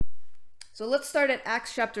So let's start at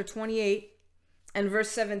Acts chapter 28 and verse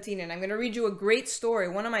 17. And I'm going to read you a great story,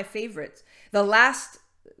 one of my favorites. The last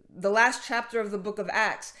chapter of the book of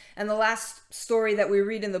Acts and the last story that we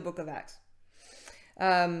read in the book of Acts.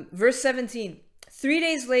 Verse 17. 3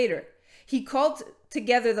 days later, he called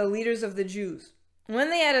together the leaders of the Jews. When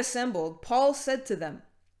they had assembled, Paul said to them,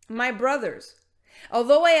 "My brothers,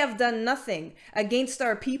 although I have done nothing against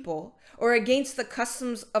our people or against the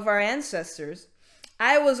customs of our ancestors,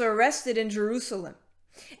 I was arrested in Jerusalem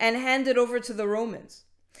and handed over to the Romans.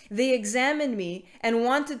 They examined me and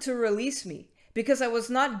wanted to release me because I was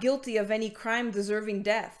not guilty of any crime deserving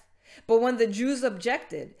death. But when the Jews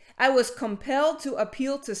objected, I was compelled to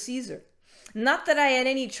appeal to Caesar. Not that I had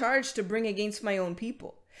any charge to bring against my own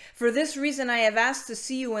people. For this reason I have asked to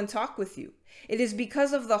see you and talk with you. It is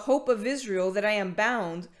because of the hope of Israel that I am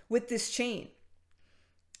bound with this chain."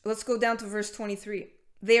 Let's go down to verse 23.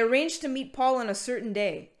 They arranged to meet Paul on a certain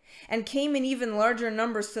day and came in even larger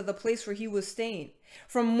numbers to the place where he was staying.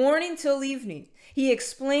 From morning till evening, he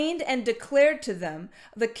explained and declared to them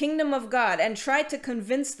the kingdom of God and tried to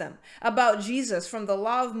convince them about Jesus from the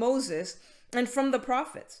law of Moses and from the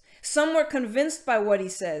prophets. Some were convinced by what he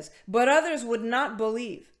says, but others would not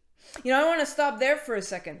believe. I want to stop there for a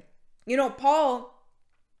second. Paul,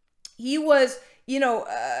 he was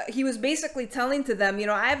basically telling to them,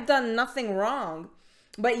 I've done nothing wrong,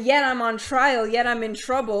 but yet I'm on trial, yet I'm in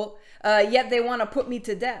trouble, yet they want to put me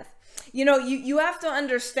to death. You have to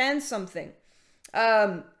understand something.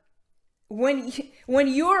 When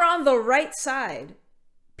you're on the right side,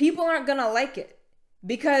 people aren't going to like it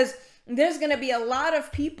because there's going to be a lot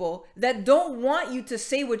of people that don't want you to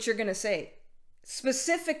say what you're going to say.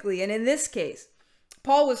 Specifically, and in this case,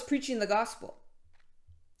 Paul was preaching the gospel.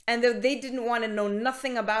 And they didn't want to know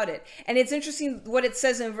nothing about it. And it's interesting what it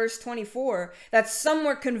says in verse 24, that some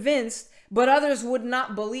were convinced, but others would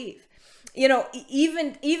not believe.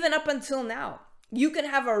 Even up until now, you could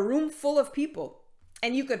have a room full of people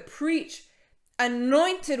and you could preach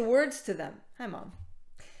anointed words to them. Hi, Mom.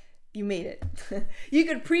 You made it. You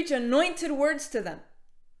could preach anointed words to them.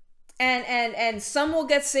 And some will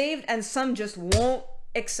get saved and some just won't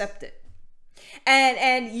accept it.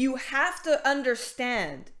 And you have to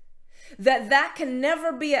understand that can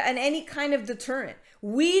never be any kind of deterrent.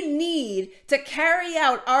 We need to carry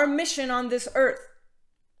out our mission on this earth.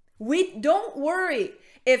 We don't worry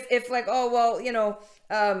if like, not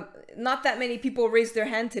that many people raised their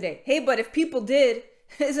hand today. Hey, but if people did,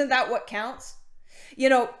 isn't that what counts?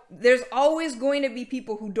 There's always going to be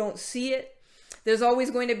people who don't see it. There's always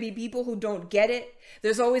going to be people who don't get it.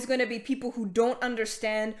 There's always going to be people who don't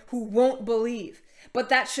understand, who won't believe. But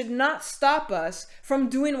that should not stop us from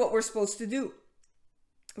doing what we're supposed to do.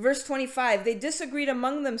 Verse 25, they disagreed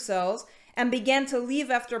among themselves and began to leave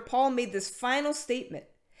after Paul made this final statement.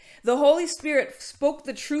 The Holy Spirit spoke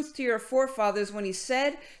the truth to your forefathers when he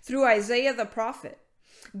said through Isaiah the prophet,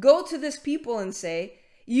 "Go to this people and say,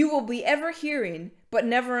 you will be ever hearing, but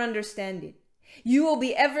never understanding. You will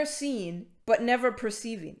be ever seeing, but never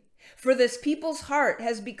perceiving. For this people's heart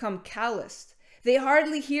has become calloused. They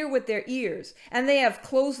hardly hear with their ears, and they have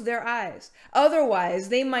closed their eyes. Otherwise,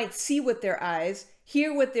 they might see with their eyes,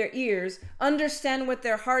 hear with their ears, understand with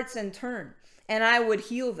their hearts and turn, and I would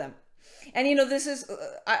heal them." And this is,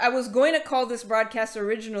 I was going to call this broadcast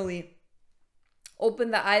originally, "Open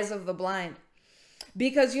the Eyes of the Blind."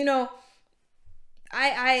 Because,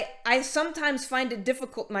 I sometimes find it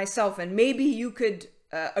difficult myself, and maybe you could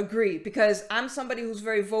agree, because I'm somebody who's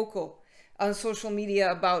very vocal on social media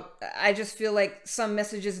about, I just feel like some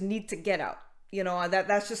messages need to get out.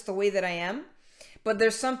 That's just the way that I am. But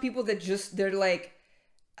there's some people that they're like,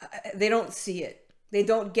 they don't see it. They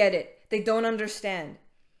don't get it. They don't understand.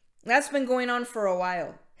 That's been going on for a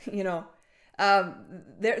while, there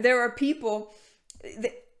are people,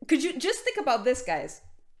 could you just think about this, guys?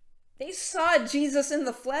 They saw Jesus in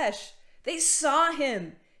the flesh. They saw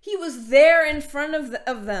him. He was there in front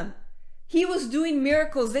of them. He was doing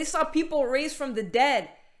miracles. They saw people raised from the dead,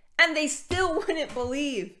 and they still wouldn't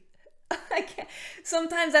believe.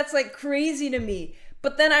 Sometimes that's like crazy to me.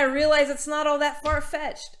 But then I realize it's not all that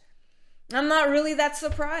far-fetched. I'm not really that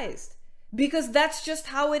surprised, because that's just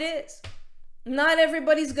how it is. Not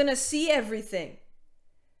everybody's going to see everything.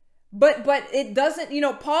 But it doesn't,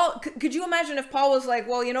 Paul, could you imagine if Paul was like,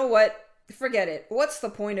 well, you know what? Forget it. What's the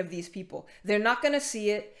point of these people? They're not going to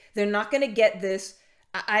see it. They're not going to get this.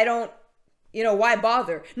 I don't, why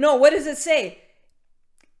bother? No, what does it say?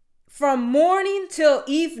 From morning till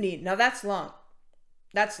evening. Now that's long.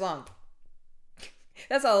 That's long.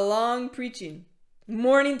 That's a long preaching.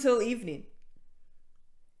 Morning till evening.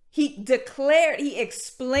 He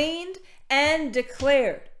explained and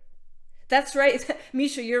declared That's right.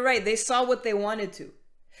 Misha, you're right. They saw what they wanted to.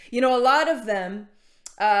 A lot of them,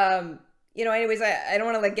 anyways, I don't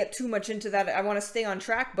want to like get too much into that. I want to stay on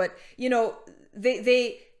track, but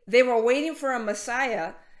they were waiting for a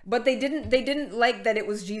Messiah, but they didn't like that it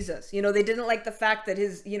was Jesus. They didn't like the fact that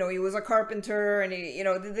he was a carpenter, and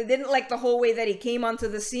they didn't like the whole way that he came onto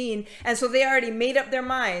the scene. And so they already made up their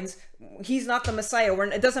minds. He's not the Messiah.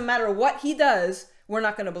 It doesn't matter what he does. We're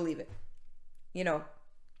not going to believe it.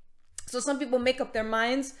 So some people make up their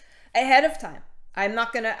minds ahead of time. I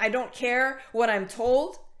don't care what I'm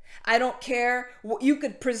told. I don't care what you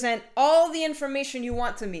could present all the information you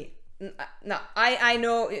want to me. No, I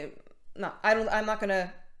know. No, I'm not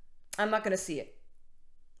gonna see it.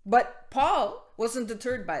 But Paul wasn't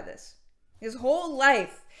deterred by this. His whole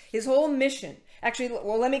life, his whole mission. Actually,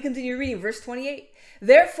 well, let me continue reading verse 28.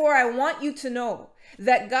 Therefore, I want you to know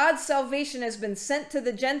that God's salvation has been sent to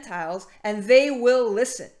the Gentiles, and they will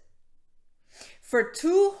listen. For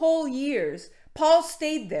 2 whole years, Paul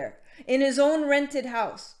stayed there in his own rented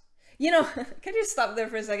house. Can you stop there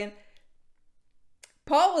for a second?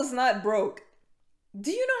 Paul was not broke.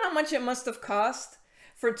 Do you know how much it must have cost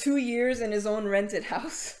for 2 years in his own rented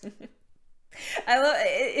house?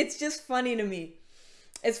 It's just funny to me.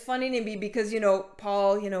 It's funny to me because,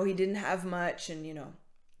 Paul, he didn't have much, and,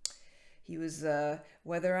 he was,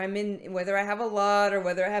 whether I have a lot or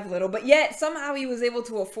whether I have little, but yet somehow he was able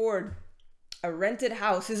to afford a rented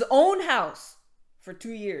house, his own house, for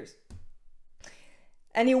 2 years.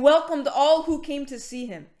 And he welcomed all who came to see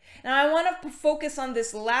him. Now I want to focus on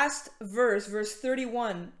this last verse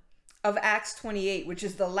 31 of Acts 28, which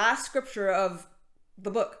is the last scripture of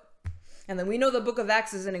the book. And then we know the book of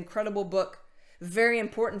Acts is an incredible book, very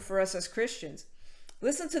important for us as Christians.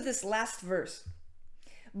 Listen to this last verse.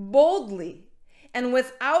 Boldly and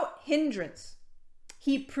without hindrance,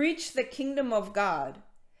 he preached the kingdom of God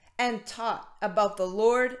and taught about the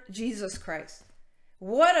Lord Jesus Christ.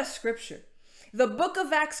 What a scripture. The book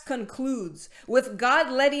of Acts concludes with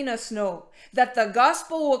God letting us know that the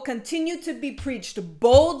gospel will continue to be preached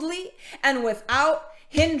boldly and without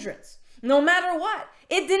hindrance, no matter what.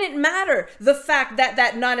 It didn't matter the fact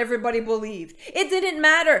that not everybody believed. It didn't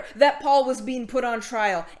matter that Paul was being put on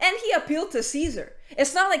trial, and he appealed to Caesar.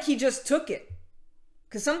 It's not like he just took it.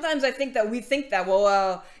 Because sometimes I think that we think that,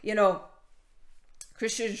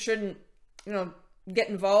 Christians shouldn't, get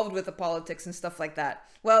involved with the politics and stuff like that.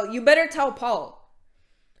 Well, you better tell Paul.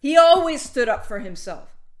 He always stood up for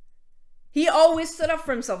himself.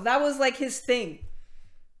 That was like his thing.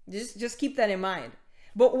 Just keep that in mind.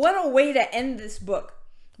 But what a way to end this book.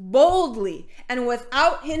 Boldly and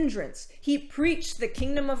without hindrance, he preached the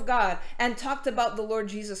kingdom of God and talked about the Lord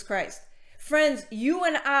Jesus Christ. Friends, you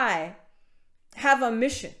and I have a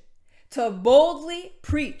mission to boldly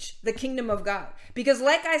preach the kingdom of God. Because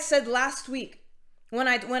like I said last week, when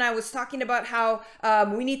I was talking about how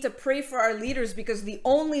we need to pray for our leaders, because the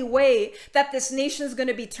only way that this nation is going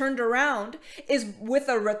to be turned around is with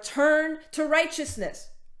a return to righteousness.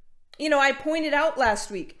 I pointed out last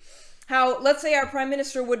week how, let's say our prime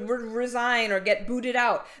minister would resign or get booted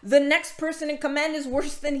out. The next person in command is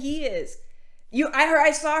worse than he is.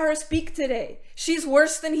 I saw her speak today. She's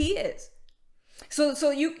worse than he is.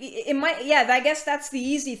 I guess that's the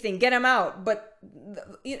easy thing. Get him out. But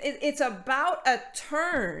it's about a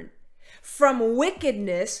turn from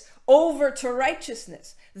wickedness over to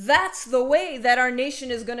righteousness. That's the way that our nation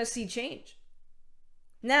is going to see change.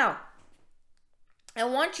 Now, I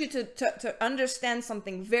want you to understand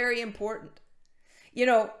something very important.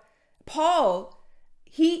 Paul,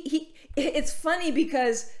 it's funny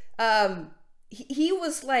because he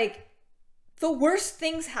was like, the worst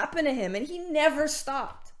things happened to him, and he never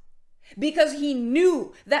stopped because he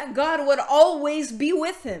knew that God would always be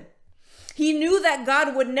with him. He knew that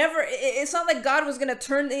God would never, it's not like God was going to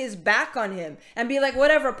turn his back on him and be like,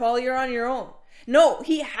 whatever, Paul, you're on your own. No,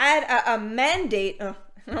 he had a mandate. I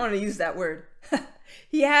don't want to use that word.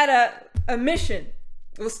 He had a mission.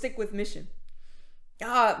 We'll stick with mission.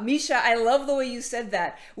 Misha, I love the way you said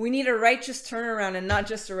that. We need a righteous turnaround and not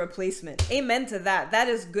just a replacement. Amen to that. That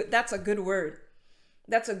is good. That's a good word.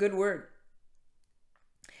 That's a good word.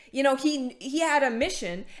 He had a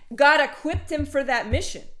mission. God equipped him for that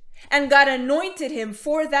mission. And God anointed him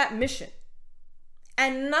for that mission.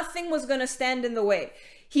 And nothing was going to stand in the way.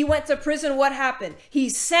 He went to prison. What happened? He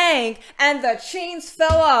sang and the chains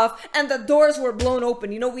fell off and the doors were blown open.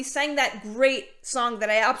 We sang that great song that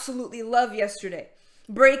I absolutely love yesterday.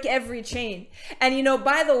 Break every chain. And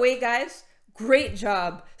by the way, guys, great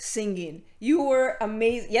job singing. You were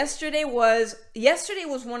amazing. Yesterday was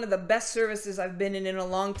one of the best services I've been in a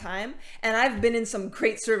long time. And I've been in some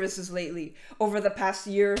great services lately over the past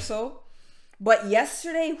year or so. But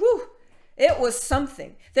yesterday, whew, it was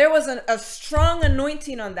something. There was a strong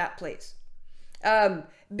anointing on that place.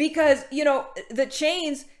 Because, the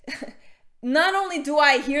chains, not only do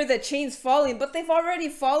I hear the chains falling, but they've already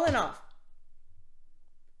fallen off.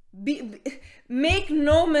 Make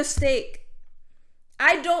no mistake.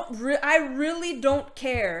 I really don't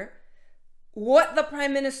care what the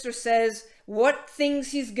prime minister says, what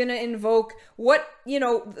things he's going to invoke, what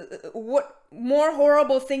more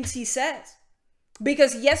horrible things he says.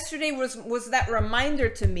 Because yesterday was that reminder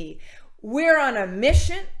to me. We're on a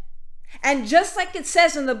mission. And just like it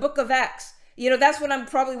says in the book of Acts, that's what I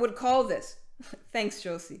probably would call this. Thanks,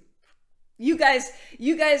 Josie. You guys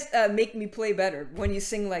make me play better when you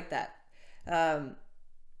sing like that.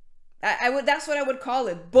 That's what I would call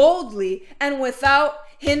it. Boldly and without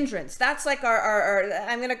hindrance. That's like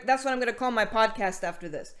that's what I'm gonna call my podcast after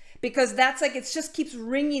this. Because that's like, it just keeps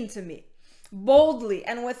ringing to me. Boldly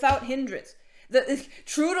and without hindrance.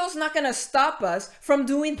 Trudeau's not gonna stop us from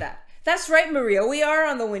doing that. That's right, Maria. We are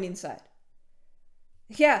on the winning side.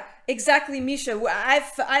 Yeah, exactly, Misha.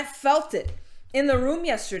 I felt it in the room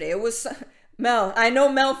yesterday. It was Mel. I know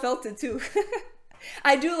Mel felt it too.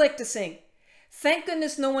 I do like to sing. Thank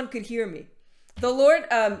goodness no one could hear me. The Lord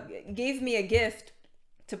gave me a gift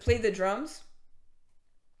to play the drums.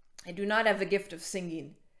 I do not have a gift of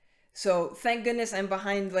singing. So thank goodness I'm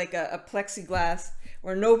behind like a plexiglass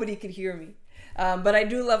where nobody could hear me. But I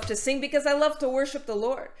do love to sing because I love to worship the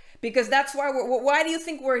Lord. Because that's why why do you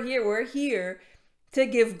think we're here? We're here to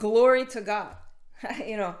give glory to God.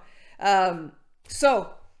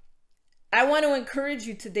 So I want to encourage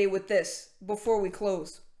you today with this before we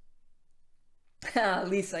close.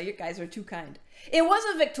 Lisa, you guys are too kind. It was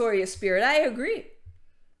a victorious spirit. I agree.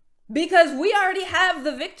 Because we already have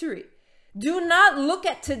the victory. Do not look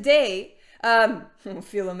at today.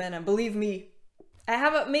 Philomena, believe me, I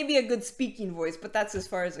have maybe a good speaking voice, but that's as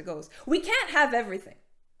far as it goes. We can't have everything.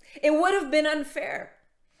 It would have been unfair.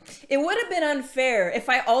 It would have been unfair if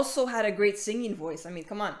I also had a great singing voice. I mean,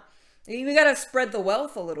 come on. We got to spread the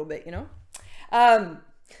wealth a little bit,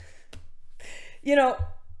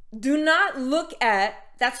 do not look at,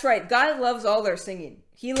 that's right, God loves all their singing.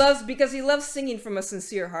 Because he loves singing from a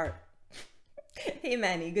sincere heart. Hey,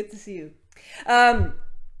 Manny, good to see you.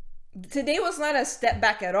 Today was not a step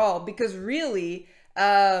back at all, because really,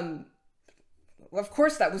 of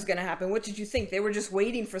course that was going to happen. What did you think? They were just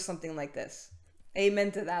waiting for something like this.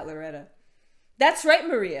 Amen to that, Loretta. That's right,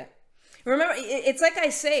 Maria. Remember, it's like I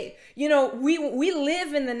say, we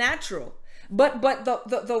live in the natural, but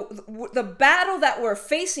the battle that we're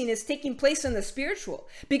facing is taking place in the spiritual,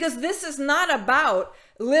 because this is not about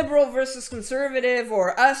liberal versus conservative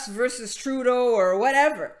or us versus Trudeau or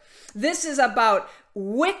whatever. This is about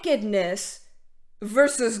wickedness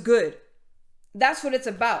versus good. That's what it's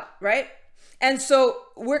about, right? And so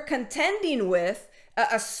we're contending with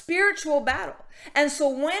a spiritual battle. And so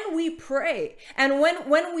when we pray and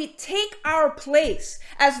when we take our place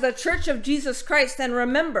as the Church of Jesus Christ, and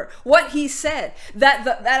remember what he said,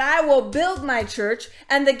 that I will build my church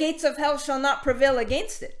and the gates of hell shall not prevail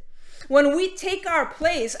against it. When we take our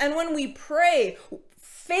place and when we pray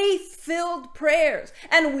faith-filled prayers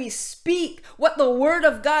and we speak what the Word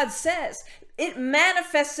of God says, it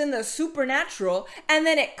manifests in the supernatural and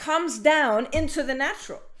then it comes down into the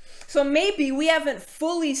natural. So maybe we haven't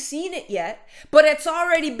fully seen it yet, but it's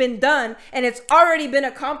already been done and it's already been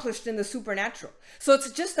accomplished in the supernatural. So it's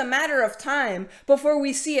just a matter of time before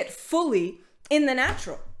we see it fully in the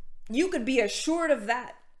natural. You could be assured of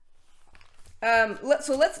that. Let's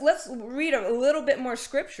read a little bit more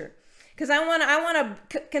scripture, because I want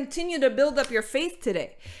to continue to build up your faith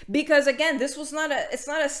today. Because again, it's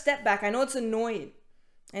not a step back. I know it's annoying.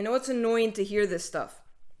 I know it's annoying to hear this stuff.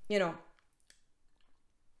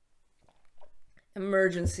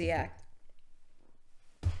 Emergency Act.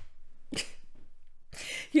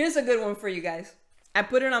 Here's a good one for you guys. I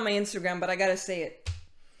put it on my Instagram, but I gotta say it.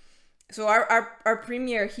 So our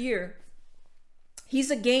premier here, he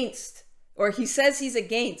says he's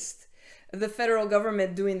against the federal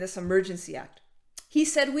government doing this Emergency Act. He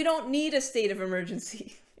said we don't need a state of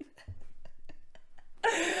emergency.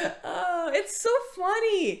 Oh, it's so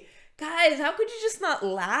funny. Guys, how could you just not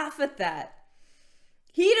laugh at that?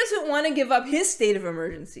 He doesn't want to give up his state of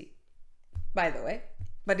emergency, by the way,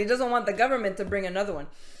 but he doesn't want the government to bring another one.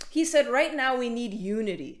 He said, right now we need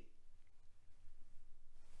unity.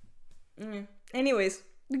 Anyways,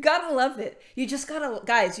 you gotta love it. You just gotta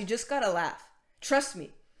laugh. Trust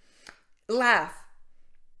me. Laugh.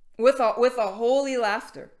 With a holy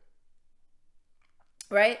laughter.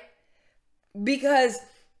 Right? Because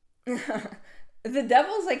the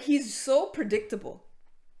devil's like, he's so predictable.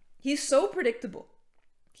 He's so predictable.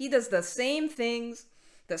 He does the same things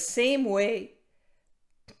the same way.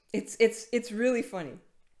 It's really funny.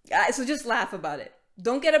 So just laugh about it.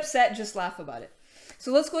 Don't get upset, just laugh about it.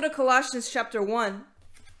 So let's go to Colossians chapter 1.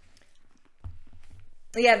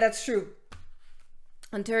 Yeah, that's true.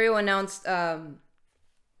 Ontario announced that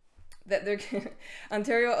they're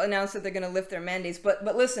going to lift their mandates, but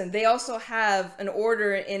listen, they also have an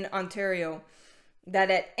order in Ontario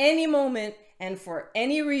that at any moment and for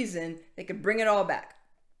any reason they could bring it all back.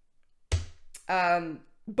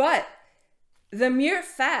 But the mere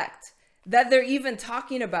fact that they're even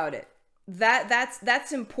talking about it,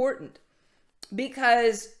 that's important,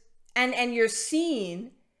 because and you're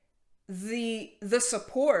seeing the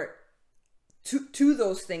support to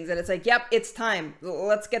those things, that it's like, yep, it's time,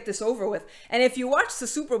 let's get this over with. And if you watched the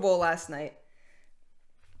Super Bowl last night,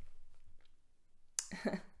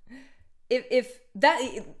 if that,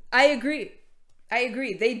 I agree,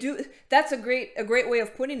 they do. That's a great way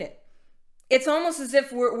of putting it. It's almost as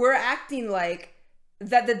if we're acting like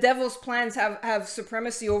that the devil's plans have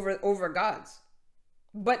supremacy over God's.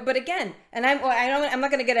 But again, and I'm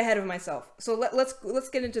not going to get ahead of myself. So let's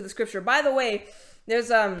get into the scripture. By the way,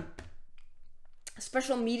 there's a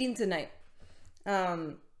special meeting tonight.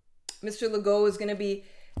 Mr. Legault is going to be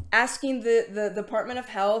asking the Department of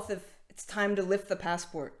Health if it's time to lift the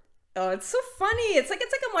passport. Oh, it's so funny. It's like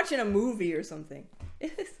I'm watching a movie or something.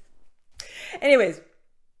 Anyways,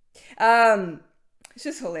 it's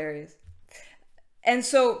just hilarious. And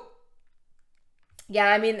so,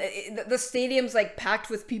 yeah, I mean, the stadium's like packed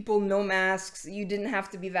with people, no masks. You didn't have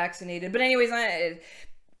to be vaccinated. But anyways,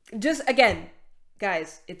 just again,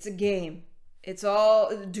 guys, it's a game. It's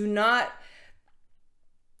all,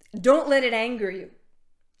 don't let it anger you.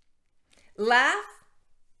 Laugh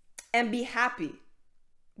and be happy,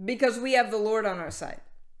 because we have the Lord on our side.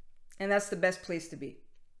 And that's the best place to be.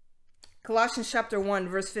 Colossians chapter 1,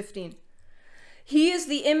 verse 15. He is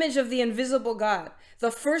the image of the invisible God, the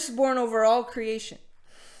firstborn over all creation.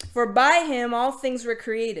 For by him all things were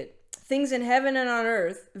created, things in heaven and on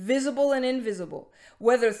earth, visible and invisible,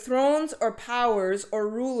 whether thrones or powers or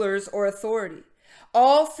rulers or authority.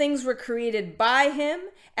 All things were created by him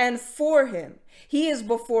and for him. He is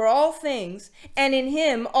before all things, and in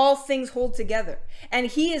him all things hold together. And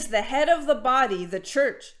he is the head of the body, the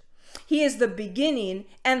church. He is the beginning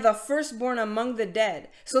and the firstborn among the dead,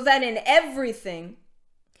 so that in everything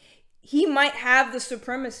he might have the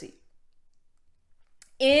supremacy.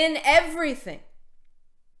 In everything.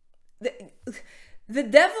 The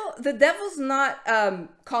devil's not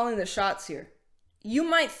calling the shots here. You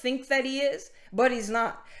might think that he is, but he's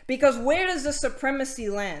not. Because where does the supremacy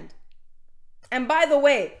land? And by the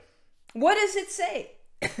way, what does it say?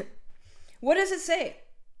 What does it say?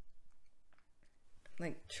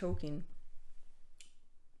 Like choking.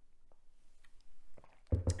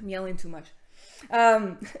 I'm yelling too much.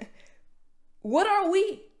 What are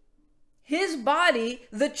we? His body,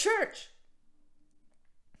 the church.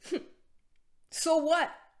 So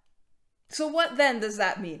what? So what then does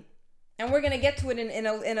that mean? And we're going to get to it in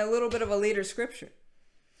a little bit of a later scripture.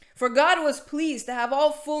 For God was pleased to have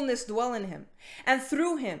all fullness dwell in him, and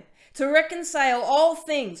through him to reconcile all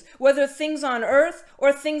things, whether things on earth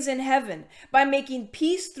or things in heaven, by making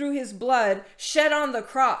peace through his blood shed on the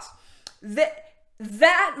cross.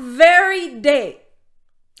 That very day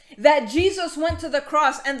that Jesus went to the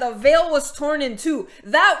cross and the veil was torn in two,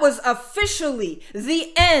 that was officially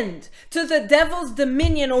the end to the devil's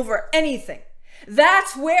dominion over anything.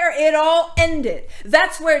 That's where it all ended.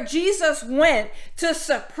 That's where Jesus went to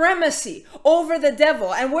supremacy over the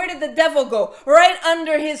devil. And where did the devil go? Right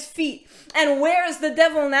under his feet. And where is the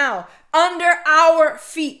devil now? Under our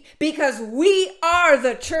feet. Because we are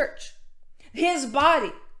the church, his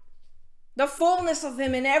body, the fullness of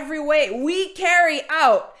him in every way. We carry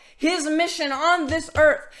out his mission on this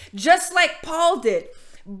earth, just like Paul did.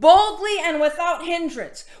 Boldly and without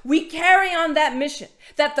hindrance, we carry on that mission,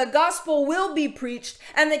 that the gospel will be preached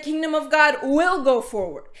and the kingdom of God will go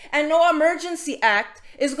forward. And no emergency act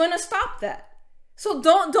is going to stop that. So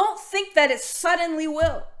don't think that it suddenly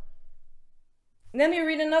will. Let me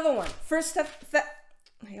read another one.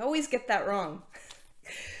 I always get that wrong.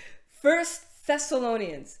 1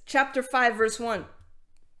 Thessalonians chapter 5, verse 1.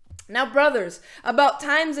 Now, brothers, about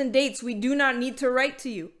times and dates we do not need to write to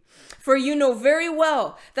you. For you know very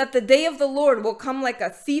well that the day of the Lord will come like a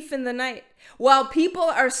thief in the night. While people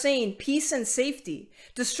are saying peace and safety,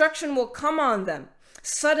 destruction will come on them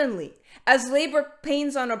suddenly, as labor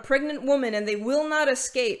pains on a pregnant woman, and they will not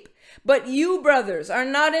escape. But you, brothers, are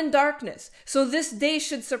not in darkness, so this day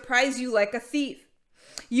should surprise you like a thief.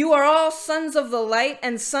 You are all sons of the light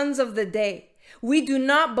and sons of the day. We do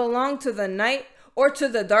not belong to the night or to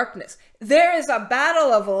the darkness. There is a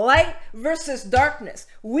battle of light versus darkness.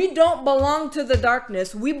 We don't belong to the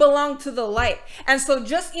darkness. We belong to the light. And so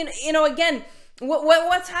just, again,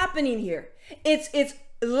 what's happening here? It's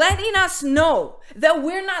letting us know that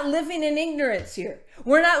we're not living in ignorance here.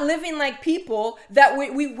 We're not living like people that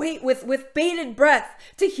we wait with bated breath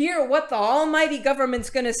to hear what the almighty government's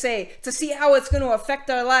going to say, to see how it's going to affect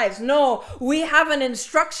our lives. No, we have an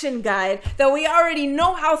instruction guide that we already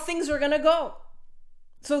know how things are going to go.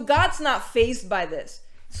 So God's not fazed by this.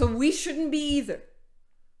 So we shouldn't be either.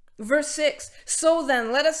 Verse 6, so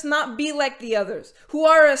then let us not be like the others who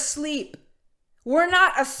are asleep. We're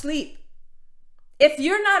not asleep. If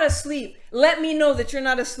you're not asleep, let me know that you're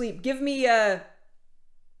not asleep. Give me a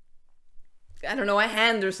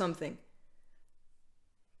hand or something.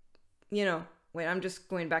 Wait, I'm just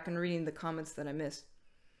going back and reading the comments that I missed.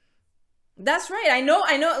 That's right. I know,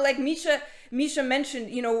 like Misha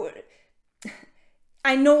mentioned,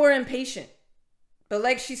 I know we're impatient. But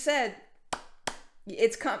like she said,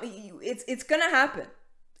 it's gonna happen.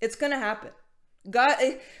 It's gonna happen. God,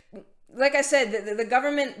 like I said, the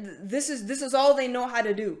government, this is all they know how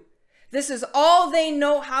to do. This is all they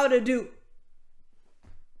know how to do.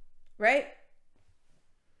 Right?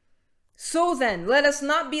 So then, let us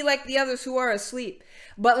not be like the others who are asleep,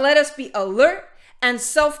 but let us be alert and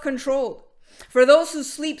self-controlled. For those who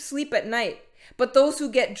sleep, sleep at night, but those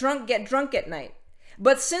who get drunk at night.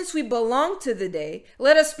 But since we belong to the day,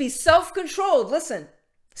 let us be self-controlled. Listen,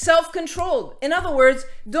 self-controlled. In other words,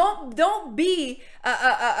 don't be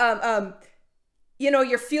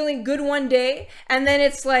you're feeling good one day and then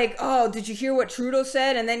it's like, oh, did you hear what Trudeau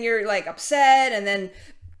said? And then you're like upset and then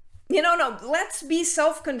no, let's be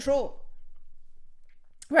self-controlled.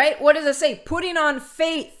 Right? What does it say? Putting on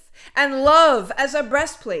faith and love as a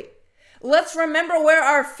breastplate. Let's remember where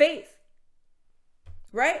our faith.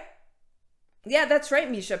 Right? Yeah, that's right,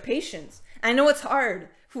 Misha. Patience. I know it's hard.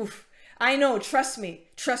 Oof. I know. Trust me.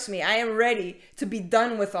 I am ready to be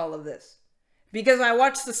done with all of this. Because I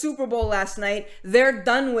watched the Super Bowl last night. They're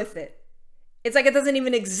done with it. It's like it doesn't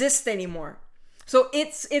even exist anymore. So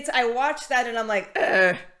I watched that and I'm like,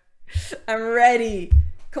 I'm ready.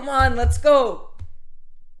 Come on, let's go.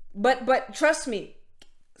 But trust me,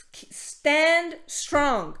 stand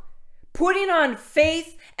strong, putting on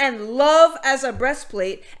faith and love as a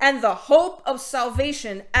breastplate and the hope of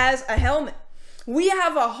salvation as a helmet. We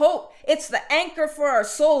have a hope. It's the anchor for our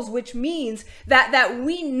souls, which means that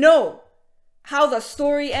we know how the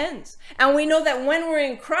story ends. And we know that when we're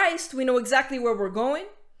in Christ, we know exactly where we're going.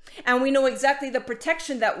 And we know exactly the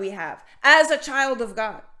protection that we have as a child of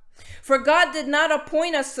God. For God did not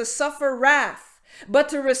appoint us to suffer wrath, but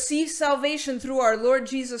to receive salvation through our Lord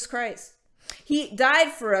Jesus Christ. He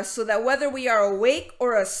died for us so that whether we are awake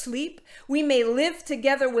or asleep, we may live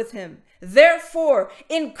together with him. Therefore,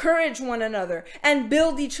 encourage one another and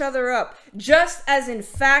build each other up, just as in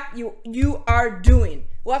fact you are doing.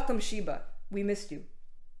 Welcome, Sheba. We missed you.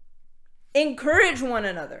 Encourage one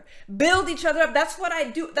another. Build each other up. That's what I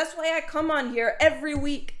do. That's why I come on here every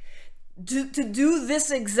week to do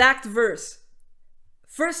this exact verse.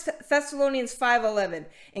 1 Thessalonians 5:11.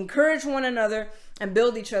 Encourage one another and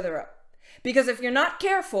build each other up. Because if you're not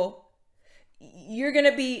careful, you're going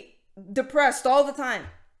to be depressed all the time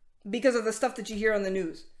because of the stuff that you hear on the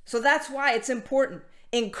news. So that's why it's important.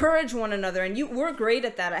 Encourage one another. And we're great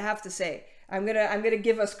at that, I have to say. I'm going to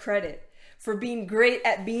give us credit for being great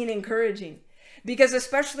at being encouraging. Because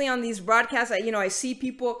especially on these broadcasts, I see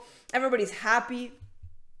people, everybody's happy.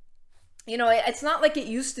 It's not like it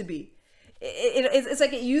used to be. It's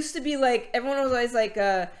like it used to be like, everyone was always like,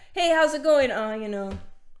 hey, how's it going?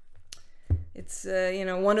 It's,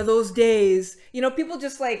 one of those days. People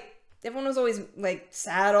just like, everyone was always like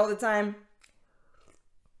sad all the time.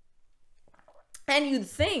 And you'd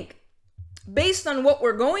think, based on what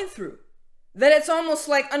we're going through, that it's almost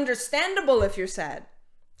like understandable if you're sad.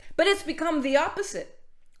 But it's become the opposite.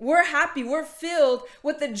 We're happy. We're filled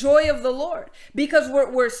with the joy of the Lord because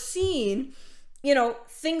we're seeing,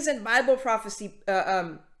 things in Bible prophecy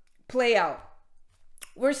play out.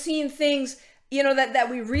 We're seeing things, that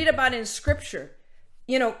we read about in scripture,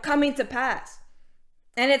 coming to pass.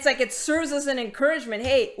 And it's like it serves as an encouragement.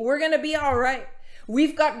 Hey, we're going to be all right.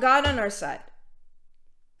 We've got God on our side.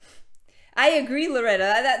 I agree, Loretta.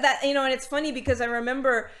 And it's funny because I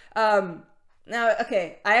remember, now,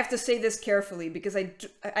 okay, I have to say this carefully because I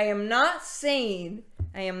am not saying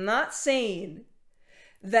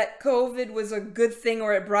that COVID was a good thing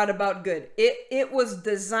or it brought about good. It was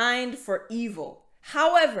designed for evil.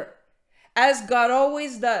 However, as God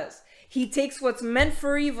always does, he takes what's meant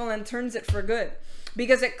for evil and turns it for good.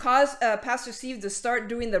 because it caused Pastor Steve to start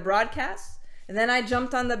doing the broadcasts. And then I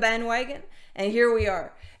jumped on the bandwagon, and here we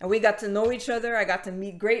are. And we got to know each other. I got to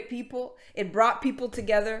meet great people. It brought people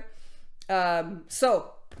together.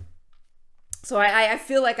 So I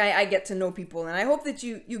feel like I get to know people, and I hope that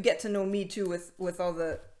you get to know me too with all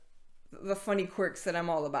the funny quirks that I'm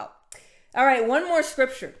all about. All right, one more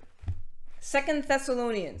scripture. 2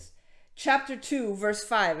 Thessalonians chapter 2, verse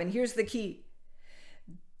 5. And here's the key.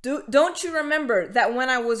 Don't you remember that when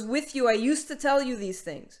I was with you, I used to tell you these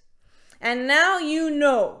things? And now you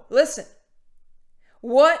know, listen,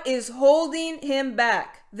 what is holding him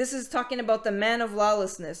back. This is talking about the man of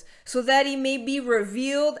lawlessness, so that he may be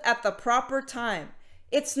revealed at the proper time.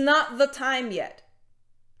 It's not the time yet.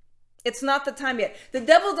 It's not the time yet. The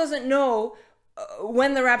devil doesn't know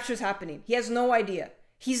when the rapture is happening. He has no idea.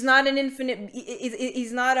 He's not an infinite.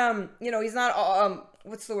 He's not he's not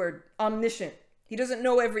what's the word? Omniscient. He doesn't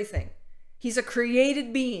know everything. He's a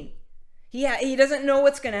created being. He doesn't know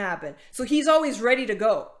what's going to happen. So he's always ready to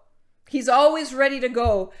go. He's always ready to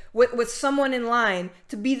go with someone in line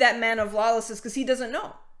to be that man of lawlessness, because he doesn't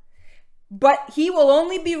know. But he will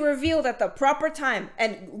only be revealed at the proper time.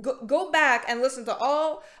 And go back and listen to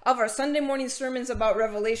all of our Sunday morning sermons about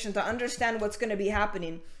Revelation to understand what's going to be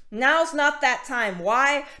happening. Now's not that time.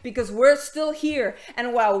 Why? Because we're still here.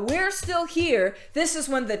 And while we're still here, this is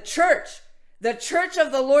when the church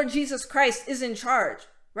of the Lord Jesus Christ is in charge,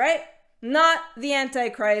 right? Not the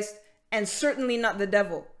Antichrist, and certainly not the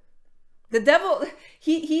devil. The devil,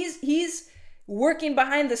 he's working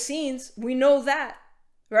behind the scenes. We know that,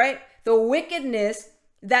 right? The wickedness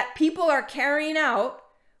that people are carrying out,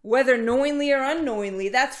 whether knowingly or unknowingly,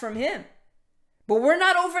 that's from him. But we're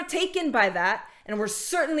not overtaken by that, and we're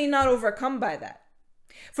certainly not overcome by that.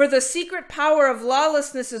 For the secret power of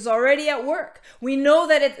lawlessness is already at work. We know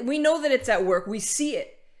that it's at work. We see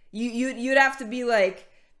it. You'd have to be like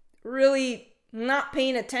really not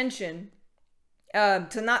paying attention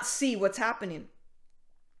to not see what's happening.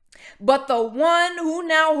 But the one who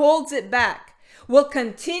now holds it back will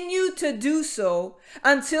continue to do so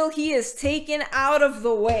until he is taken out of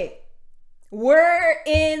the way. We're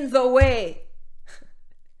in the way.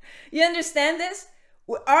 You understand this?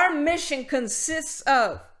 Our mission consists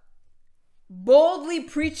of boldly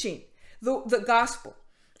preaching the gospel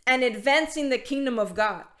and advancing the kingdom of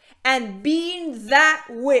God, and being that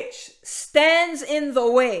which stands in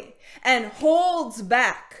the way and holds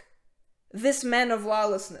back this man of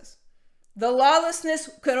lawlessness. The lawlessness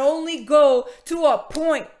can only go to a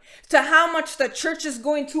point, to how much the church is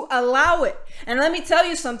going to allow it. And let me tell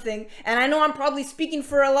you something, and I know I'm probably speaking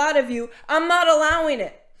for a lot of you, I'm not allowing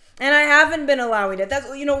it. And I haven't been allowing it. That's,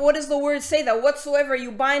 what does the word say? That whatsoever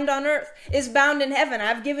you bind on earth is bound in heaven.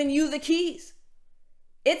 I've given you the keys.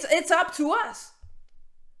 It's up to us.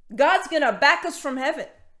 God's going to back us from heaven.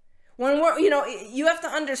 When you have to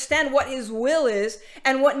understand what his will is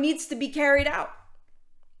and what needs to be carried out.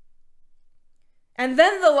 And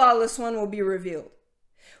then the lawless one will be revealed,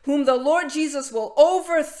 whom the Lord Jesus will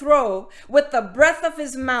overthrow with the breath of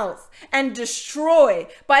his mouth and destroy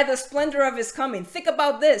by the splendor of his coming. Think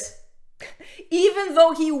about this. Even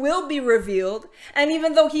though he will be revealed, and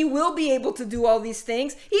even though he will be able to do all these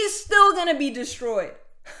things, he's still going to be destroyed.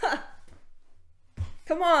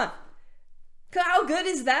 Come on. How good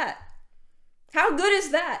is that? How good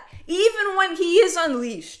is that? Even when he is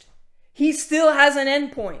unleashed, he still has an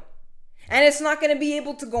end point. And it's not going to be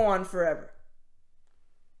able to go on forever.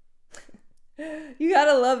 You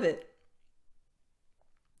gotta love it.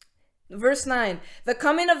 Verse 9, the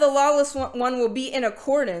coming of the lawless one will be in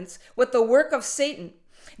accordance with the work of Satan,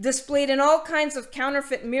 displayed in all kinds of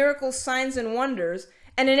counterfeit miracles, signs, and wonders,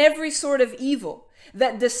 and in every sort of evil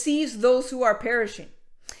that deceives those who are perishing.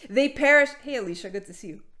 They perish. Hey, Alicia, good to see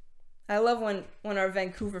you. I love when our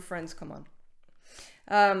Vancouver friends come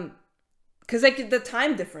on. Because the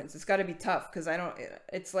time difference, it's got to be tough, because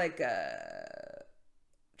it's like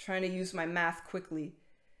trying to use my math quickly.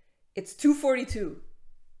 It's 2:42.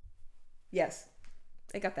 Yes,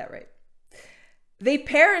 I got that right. They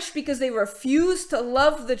perish because they refuse to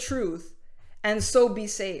love the truth and so be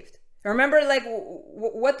saved. Remember,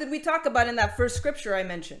 what did we talk about in that first scripture I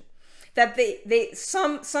mentioned? That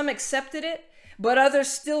some accepted it, but others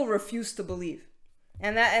still refused to believe.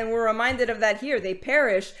 And we're reminded of that here. They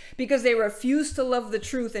perish because they refuse to love the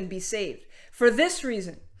truth and be saved. For this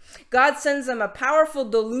reason, God sends them a powerful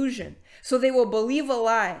delusion, so they will believe a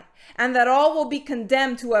lie, and that all will be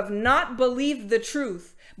condemned who have not believed the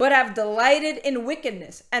truth, but have delighted in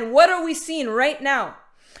wickedness. And what are we seeing right now?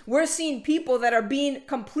 We're seeing people that are being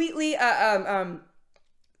completely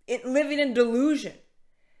living in delusion.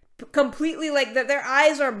 completely like that. Their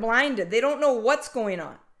eyes are blinded. They don't know what's going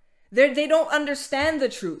on. They don't understand the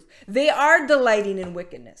truth. They are delighting in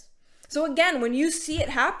wickedness. So again, when you see it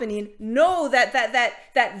happening, know that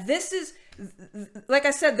this is, like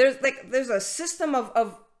I said, there's a system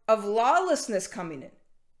of lawlessness coming in.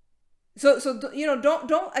 So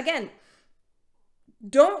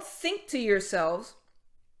don't think to yourselves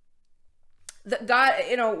that God,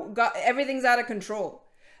 everything's out of control.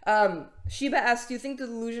 Sheba asks, do you think the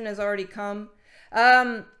delusion has already come?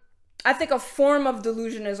 I think a form of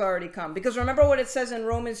delusion has already come, because remember what it says in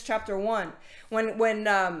Romans chapter 1 when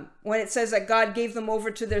it says that God gave them over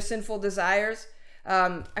to their sinful desires.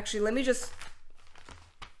 Actually, let me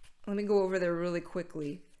go over there really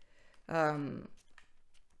quickly. Let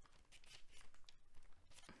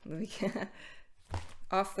me get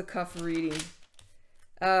off the cuff reading.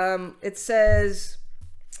 It says,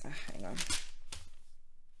 hang on,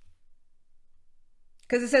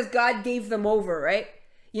 because it says God gave them over, right?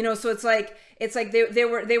 So it's like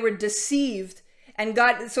they were deceived, and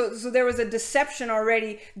God, so there was a deception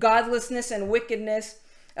already, godlessness and wickedness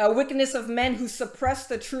of men who suppress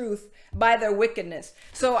the truth by their wickedness.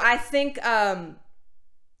 So I think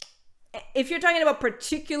if you're talking about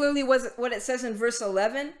particularly what it says in verse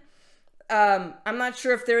 11, I'm not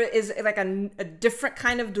sure if there is like a different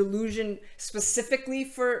kind of delusion specifically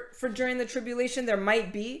for during the tribulation. There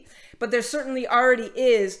might be, but there certainly already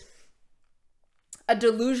is a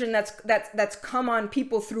delusion that's come on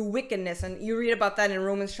people through wickedness, and you read about that in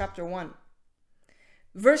Romans chapter 1,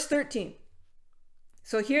 verse 13.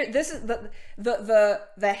 So here, this is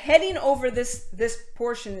the heading over this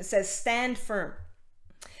portion. It says, "Stand firm."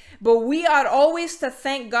 But we ought always to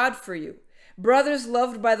thank God for you, brothers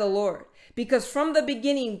loved by the Lord, because from the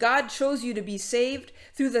beginning God chose you to be saved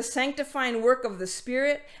through the sanctifying work of the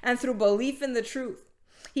Spirit and through belief in the truth.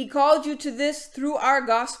 He called you to this through our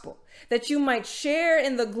gospel, that you might share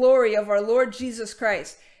in the glory of our Lord Jesus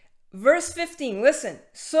Christ. Verse 15, listen.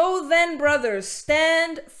 So then, brothers,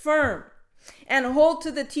 stand firm and hold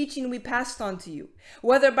to the teaching we passed on to you,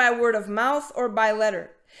 whether by word of mouth or by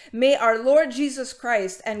letter. May our Lord Jesus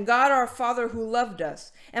Christ and God our Father, who loved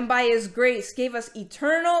us and by his grace gave us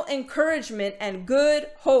eternal encouragement and good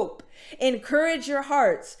hope, encourage your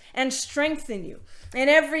hearts and strengthen you in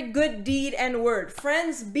every good deed and word.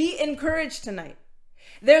 Friends, be encouraged tonight.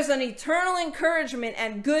 There's an eternal encouragement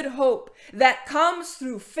and good hope that comes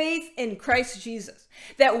through faith in Christ Jesus,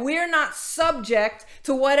 that we're not subject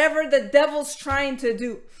to whatever the devil's trying to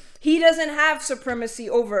do. He doesn't have supremacy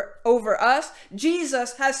over us.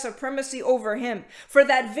 Jesus has supremacy over him for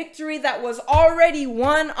that victory that was already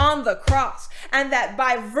won on the cross, and that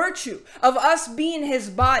by virtue of us being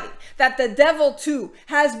his body, that the devil too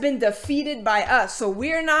has been defeated by us. So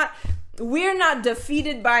we're not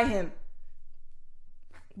defeated by him.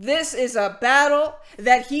 This is a battle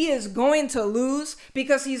that he is going to lose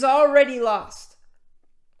because he's already lost.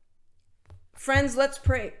 Friends, let's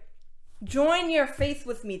pray. Join your faith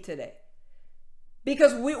with me today,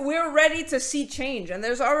 because we're ready to see change, and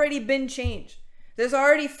there's already been change. There's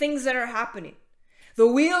already things that are happening. The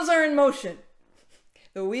wheels are in motion.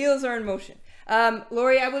 The wheels are in motion.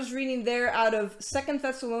 Lori, I was reading there out of 2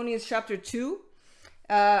 Thessalonians chapter 2.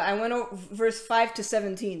 I went over verse 5 to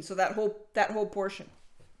 17, so that whole portion.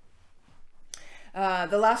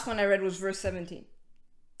 The last one I read was verse 17.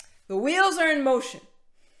 The wheels are in motion.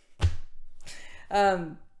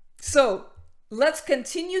 So let's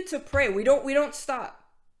continue to pray. We don't stop.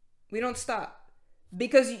 We don't stop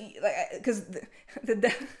because the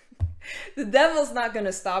devil's not going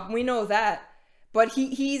to stop. We know that, but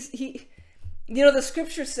he. The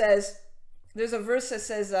scripture says, there's a verse that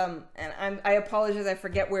says, and I apologize, I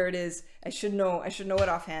forget where it is. I should know it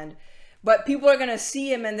offhand. But people are going to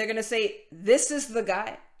see him and they're going to say, this is the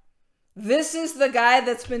guy. This is the guy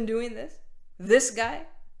that's been doing this. This guy.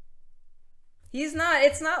 He's not,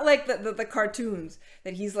 it's not like the cartoons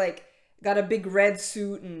that he's like got a big red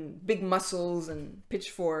suit and big muscles and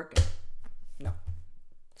pitchfork. No.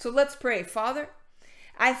 So let's pray. Father,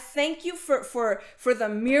 I thank you for the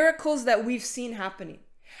miracles that we've seen happening.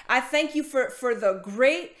 I thank you for the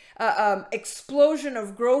great explosion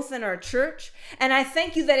of growth in our church. And I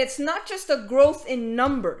thank you that it's not just a growth in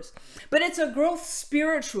numbers, but it's a growth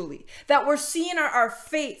spiritually, that we're seeing our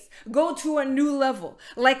faith go to a new level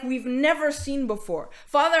like we've never seen before.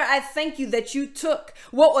 Father, I thank you that you took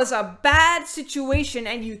what was a bad situation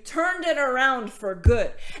and you turned it around for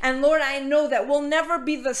good. And Lord, I know that we'll never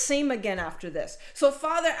be the same again after this. So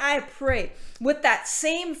Father, I pray with that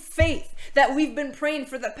same faith that we've been praying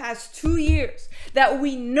for the past 2 years, that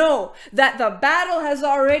we know that the battle has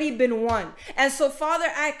already been won. And so, Father,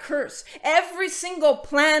 I curse every single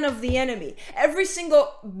plan of the enemy, every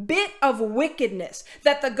single bit of wickedness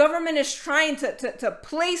that the government is trying to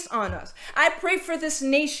place on us. I pray for this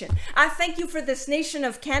nation. I thank you for this nation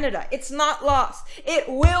of Canada. It's not lost. It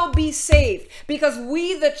will be saved because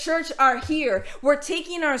we, the church, are here. We're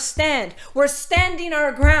taking our stand. We're standing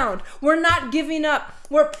our ground. We're not giving up.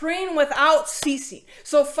 We're praying without ceasing.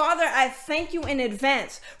 So, Father, I thank you in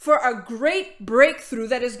advance for a great breakthrough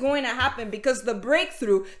that is going to happen, because the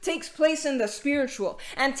breakthrough takes place in the spiritual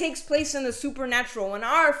and takes place in the supernatural. When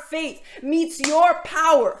our faith meets your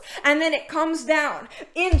power, and then it comes down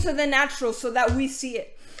into the natural so that we see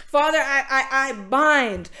it. Father, I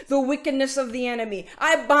bind the wickedness of the enemy.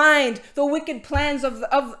 I bind the wicked plans of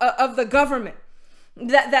the government.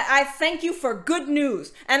 That I thank you for good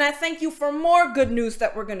news, and I thank you for more good news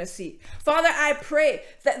that we're going to see. Father, I pray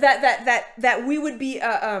that we would be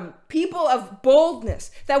people of boldness,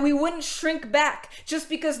 that we wouldn't shrink back just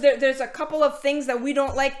because there's a couple of things that we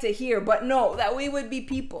don't like to hear, but no, that we would be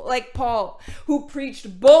people like Paul, who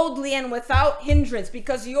preached boldly and without hindrance,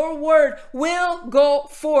 because your word will go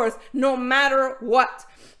forth no matter what,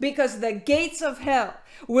 because the gates of hell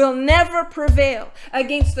will never prevail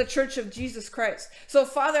against the church of Jesus Christ. So,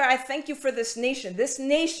 Father, I thank you for this nation. This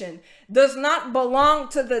nation does not belong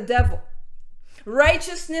to the devil.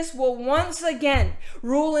 Righteousness will once again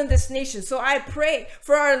rule in this nation. So I pray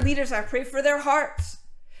for our leaders. I pray for their hearts.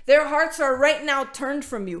 Their hearts are right now turned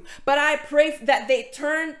from you, but I pray that they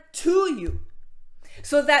turn to you,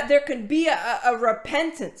 so that there could be a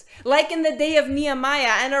repentance, like in the day of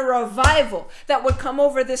Nehemiah, and a revival that would come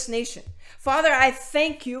over this nation. Father, I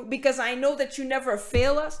thank you because I know that you never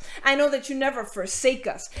fail us. I know that you never forsake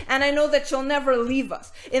us. And I know that you'll never leave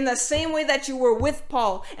us. In the same way that you were with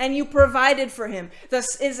Paul and you provided for him,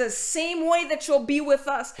 this is the same way that you'll be with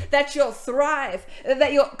us, that you'll thrive,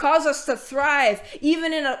 that you'll cause us to thrive,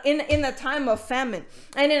 even in a time of famine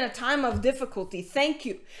and in a time of difficulty. Thank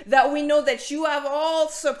you that we know that you have all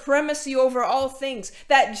supremacy over all things,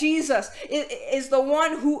 that Jesus is the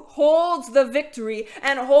one who holds the victory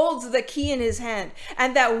and holds the key in his hand,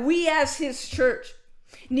 and that we as his church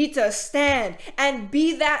need to stand and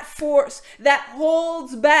be that force that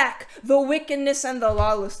holds back the wickedness and the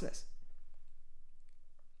lawlessness.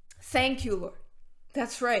 Thank you, Lord.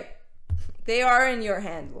 That's right. They are in your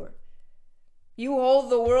hand, Lord. You hold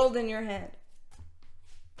the world in your hand.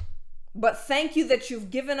 But thank you that you've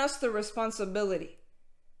given us the responsibility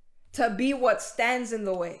to be what stands in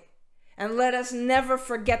the way. And let us never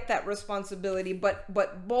forget that responsibility,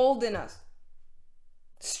 but bolden us.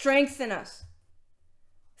 Strengthen us.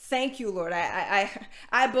 Thank you, Lord.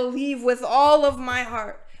 I believe with all of my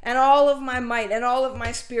heart and all of my might and all of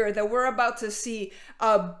my spirit that we're about to see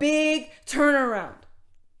a big turnaround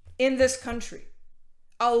in this country.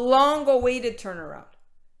 A long-awaited turnaround.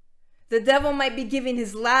 The devil might be giving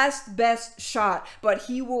his last best shot, but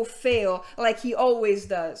he will fail like he always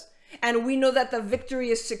does. And we know that the victory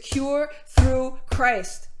is secure through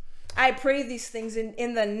Christ. I pray these things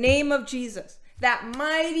in the name of Jesus, that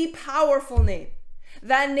mighty, powerful name,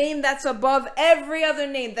 that name that's above every other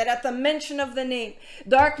name, that at the mention of the name,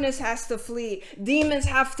 darkness has to flee, demons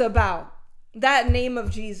have to bow. That name of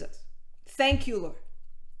Jesus. Thank you, Lord.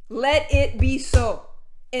 Let it be so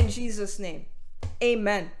in Jesus' name.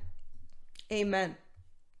 Amen. Amen.